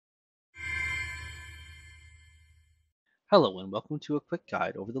Hello and welcome to a quick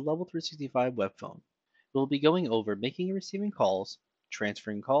guide over the Level 365 web phone. We'll be going over making and receiving calls,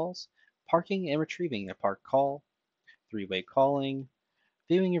 transferring calls, parking and retrieving a parked call, three-way calling,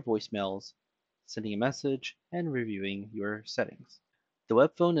 viewing your voicemails, sending a message, and reviewing your settings. The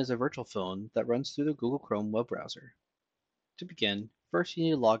web phone is a virtual phone that runs through the Google Chrome web browser. To begin, first you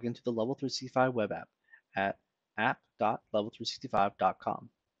need to log into the Level 365 web app at app.level365.com.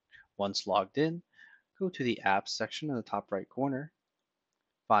 Once logged in, go to the Apps section in the top right corner.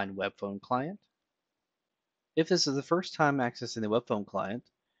 Find Web Phone Client. If this is the first time accessing the web phone client,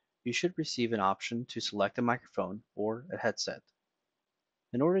 you should receive an option to select a microphone or a headset.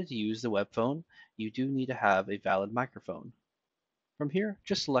 In order to use the web phone, you do need to have a valid microphone. From here,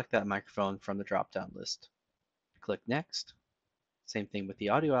 just select that microphone from the drop-down list. Click Next. Same thing with the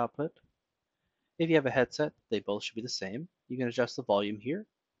audio output. If you have a headset, they both should be the same. You can adjust the volume here.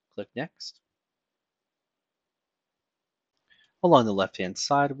 Click Next. Along the left-hand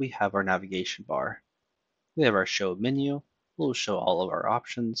side, we have our navigation bar. We have our Show menu. We'll show all of our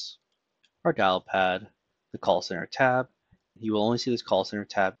options. Our dial pad, the call center tab. You will only see this call center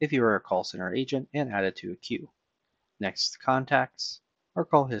tab if you are a call center agent and added to a queue. Next, contacts, our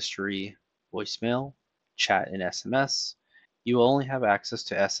call history, voicemail, chat and SMS. You will only have access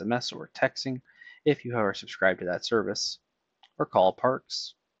to SMS or texting if you are subscribed to that service. Our call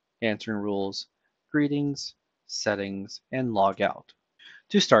parks, answering rules, greetings, settings, and log out.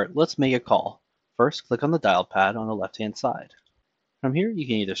 To start, let's make a call. First, click on the dial pad on the left-hand side. From here, you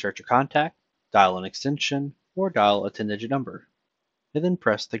can either search a contact, dial an extension, or dial a 10-digit number, and then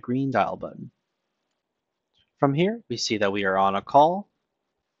press the green dial button. From here, we see that we are on a call,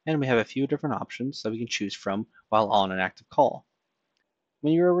 and we have a few different options that we can choose from while on an active call.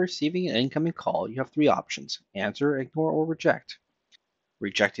 When you are receiving an incoming call, you have three options: answer, ignore, or reject.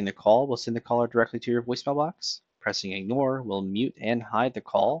 Rejecting the call will send the caller directly to your voicemail box. Pressing ignore will mute and hide the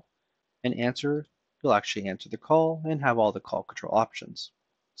call, and answer will actually answer the call and have all the call control options.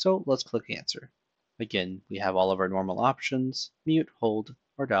 So let's click answer. Again, we have all of our normal options: mute, hold,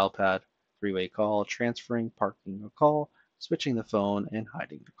 or dial pad, three-way call, transferring, parking a call, switching the phone, and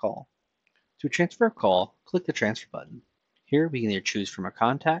hiding the call. To transfer a call, click the transfer button. Here we can either choose from a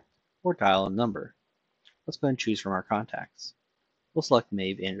contact or dial a number. Let's go ahead and choose from our contacts. We'll select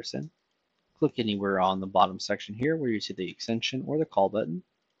Maeve Anderson. Click anywhere on the bottom section here where you see the extension or the call button.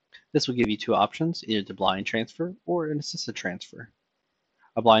 This will give you two options, either to blind transfer or an assisted transfer.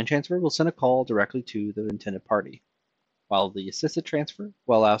 A blind transfer will send a call directly to the intended party, while the assisted transfer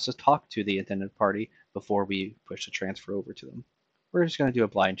will allow us to talk to the intended party before we push the transfer over to them. We're just going to do a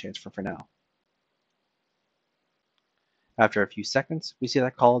blind transfer for now. After a few seconds, we see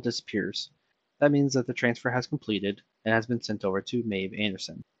that call disappears. That means that the transfer has completed and has been sent over to Maeve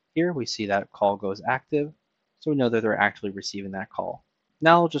Anderson. Here we see that call goes active, so we know that they're actually receiving that call.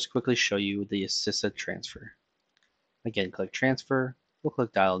 Now I'll just quickly show you the assisted transfer. Again, click transfer, we'll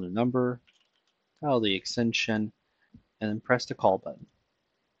click dial new number, dial the extension, and then press the call button.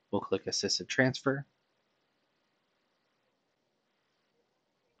 We'll click assisted transfer,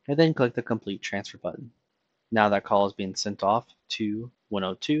 and then click the complete transfer button. Now that call is being sent off to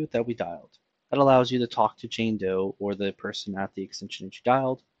 102 that we dialed. That allows you to talk to Jane Doe or the person at the extension that you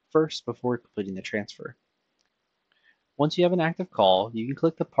dialed first before completing the transfer. Once you have an active call, you can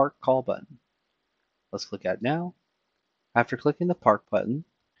click the park call button. Let's click Add Now. After clicking the park button,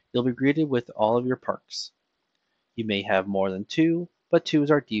 you'll be greeted with all of your parks. You may have more than two, but two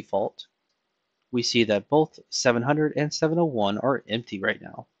is our default. We see that both 700 and 701 are empty right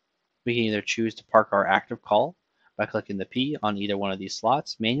now. We can either choose to park our active call by clicking the P on either one of these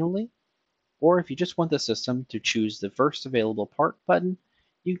slots manually, or if you just want the system to choose the first available park button,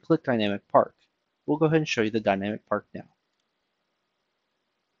 you can click Dynamic Park. We'll go ahead and show you the Dynamic Park now.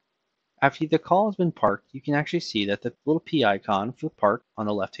 After the call has been parked, you can actually see that the little P icon for the park on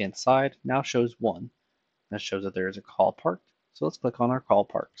the left-hand side now shows 1. That shows that there is a call parked, so let's click on our call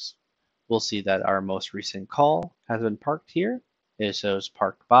parks. We'll see that our most recent call has been parked here. It shows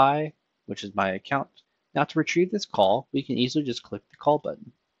parked by, which is my account. Now to retrieve this call, we can easily just click the call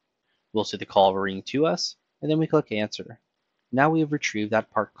button. We'll see the call ring to us, and then we click answer. Now we have retrieved that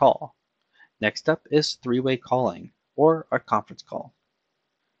parked call. Next up is three-way calling, or a conference call.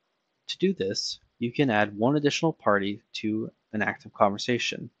 To do this, you can add one additional party to an active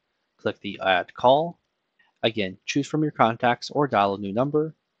conversation. Click the Add Call. Again, choose from your contacts or dial a new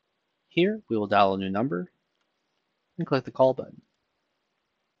number. Here, we will dial a new number and click the call button.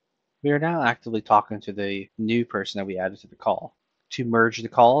 We are now actively talking to the new person that we added to the call. To merge the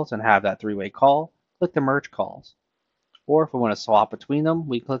calls and have that three-way call, click the Merge Calls. Or if we want to swap between them,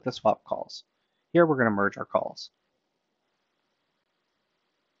 we click the Swap Calls. Here we're going to merge our calls.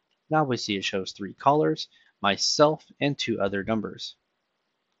 Now we see it shows 3 callers, myself, and 2 other numbers.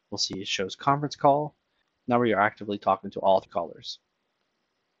 We'll see it shows conference call. Now we are actively talking to all 3 callers.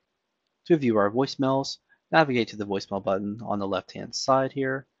 To view our voicemails, navigate to the voicemail button on the left-hand side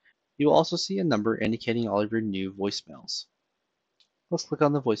here. You will also see a number indicating all of your new voicemails. Let's click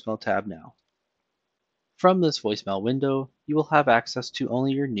on the voicemail tab now. From this voicemail window, you will have access to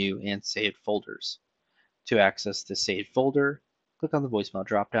only your new and saved folders. To access the saved folder, click on the voicemail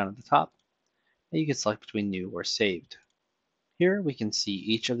drop-down at the top, and you can select between new or saved. Here we can see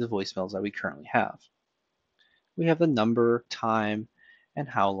each of the voicemails that we currently have. We have the number, time, and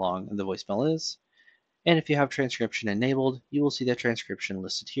how long the voicemail is, and if you have transcription enabled, you will see the transcription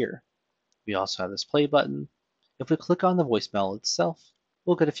listed here. We also have this play button. If we click on the voicemail itself,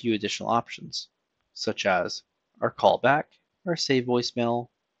 we'll get a few additional options, such as our callback, our save voicemail,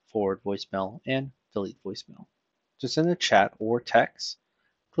 forward voicemail, and delete voicemail. To send a chat or text,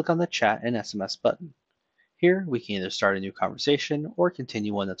 click on the chat and SMS button. Here, we can either start a new conversation or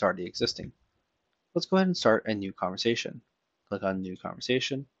continue one that's already existing. Let's go ahead and start a new conversation. Click on New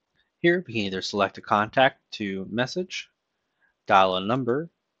Conversation. Here, we can either select a contact to message, dial a number,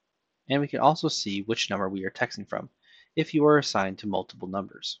 and we can also see which number we are texting from if you are assigned to multiple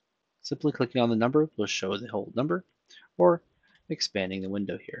numbers. Simply clicking on the number will show the whole number, or expanding the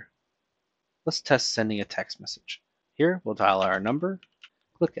window here. Let's test sending a text message. Here, we'll dial our number,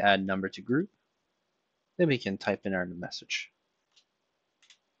 click Add Number to Group, then we can type in our message.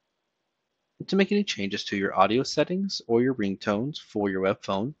 To make any changes to your audio settings or your ringtones for your web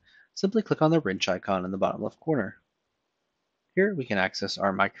phone, simply click on the wrench icon in the bottom left corner. Here we can access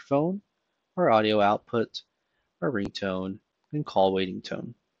our microphone, our audio output, our ringtone, and call waiting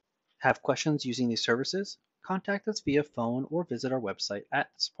tone. Have questions using these services? Contact us via phone or visit our website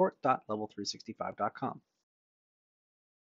at support.level365.com.